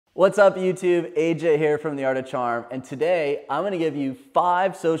What's up YouTube? AJ here from the Art of Charm, and today I'm going to give you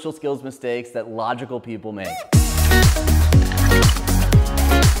 5 social skills mistakes that logical people make.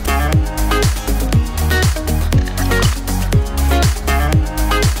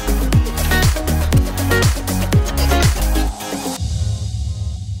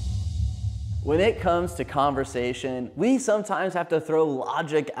 When it comes to conversation, we sometimes have to throw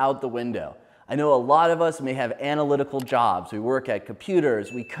logic out the window. I know a lot of us may have analytical jobs. We work at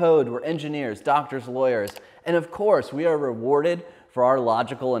computers, we code, we're engineers, doctors, lawyers, and of course we are rewarded for our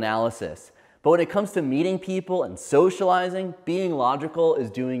logical analysis. But when it comes to meeting people and socializing, being logical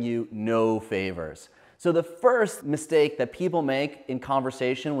is doing you no favors. So the first mistake that people make in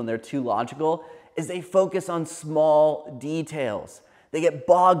conversation when they're too logical is they focus on small details. They get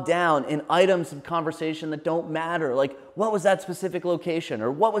bogged down in items of conversation that don't matter, like what was that specific location or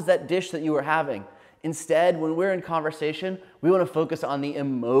what was that dish that you were having. Instead, when we're in conversation, we want to focus on the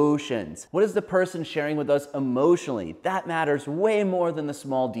emotions. What is the person sharing with us emotionally? That matters way more than the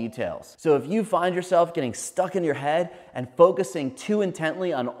small details. So if you find yourself getting stuck in your head and focusing too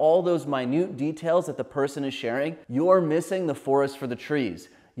intently on all those minute details that the person is sharing, you're missing the forest for the trees.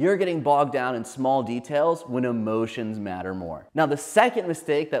 You're getting bogged down in small details when emotions matter more. Now, the second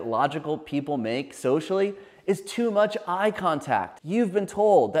mistake that logical people make socially is too much eye contact. You've been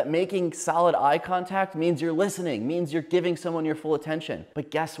told that making solid eye contact means you're listening, means you're giving someone your full attention.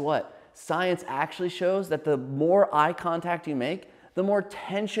 But guess what? Science actually shows that the more eye contact you make, the more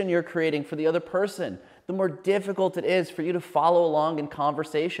tension you're creating for the other person, the more difficult it is for you to follow along in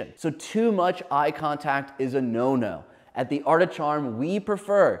conversation. So too much eye contact is a no-no. At the Art of Charm, we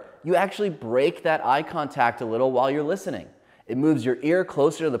prefer you actually break that eye contact a little while you're listening. It moves your ear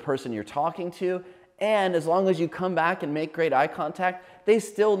closer to the person you're talking to, and as long as you come back and make great eye contact, they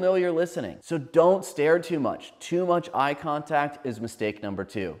still know you're listening. So don't stare too much. Too much eye contact is mistake number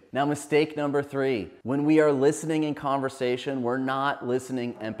 2. Now, mistake number 3. When we are listening in conversation, we're not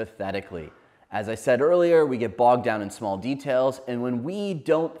listening empathetically. As I said earlier, we get bogged down in small details, and when we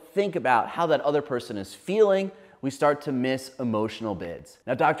don't think about how that other person is feeling, we start to miss emotional bids.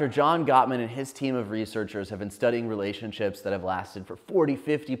 Now, Dr. John Gottman and his team of researchers have been studying relationships that have lasted for 40,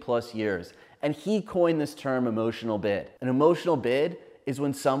 50 plus years, and he coined this term emotional bid. An emotional bid is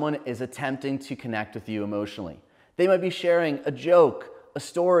when someone is attempting to connect with you emotionally. They might be sharing a joke, a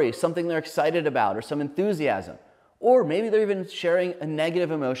story, something they're excited about, or some enthusiasm. Or maybe they're even sharing a negative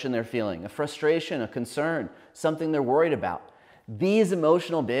emotion they're feeling, a frustration, a concern, something they're worried about. These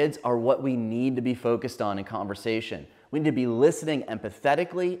emotional bids are what we need to be focused on in conversation. We need to be listening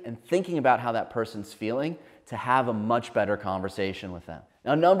empathetically and thinking about how that person's feeling to have a much better conversation with them.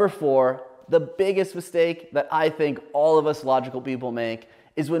 Now, number 4, the biggest mistake that I think all of us logical people make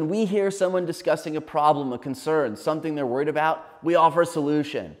is when we hear someone discussing a problem, a concern, something they're worried about, we offer a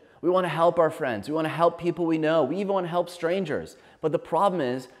solution. We want to help our friends. We want to help people we know. We even want to help strangers. But the problem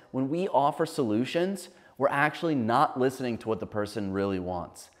is when we offer solutions, we're actually not listening to what the person really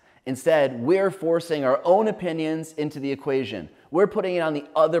wants. Instead, we're forcing our own opinions into the equation. We're putting it on the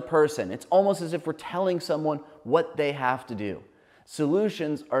other person. It's almost as if we're telling someone what they have to do.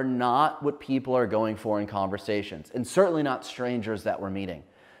 Solutions are not what people are going for in conversations, and certainly not strangers that we're meeting.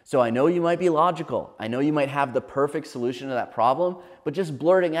 So I know you might be logical. I know you might have the perfect solution to that problem, but just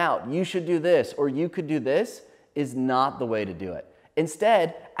blurting out, you should do this, or you could do this, is not the way to do it.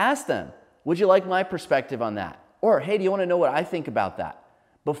 Instead, ask them, would you like my perspective on that? Or, hey, do you want to know what I think about that?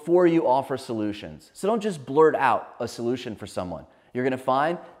 Before you offer solutions. So don't just blurt out a solution for someone. You're going to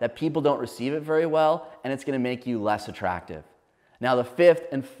find that people don't receive it very well, and it's going to make you less attractive. Now, the 5th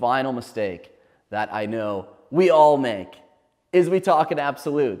and final mistake that I know we all make is we talk in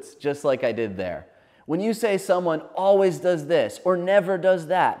absolutes, just like I did there. When you say someone always does this, or never does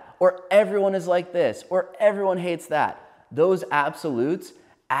that, or everyone is like this, or everyone hates that, those absolutes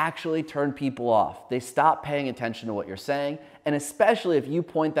actually turn people off. They stop paying attention to what you're saying, and especially if you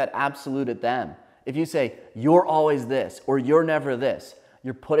point that absolute at them. If you say, you're always this, or you're never this,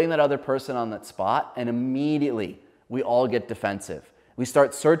 you're putting that other person on that spot, and immediately we all get defensive. We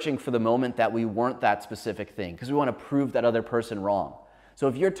start searching for the moment that we weren't that specific thing, because we want to prove that other person wrong. So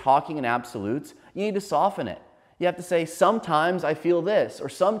if you're talking in absolutes, you need to soften it. You have to say, sometimes I feel this, or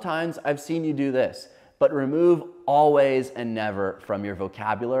sometimes I've seen you do this. But remove always and never from your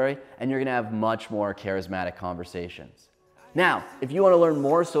vocabulary, and you're gonna have much more charismatic conversations. Now, if you wanna learn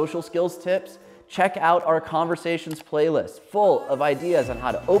more social skills tips, check out our conversations playlist full of ideas on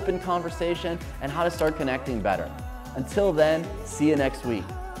how to open conversation and how to start connecting better. Until then, see you next week.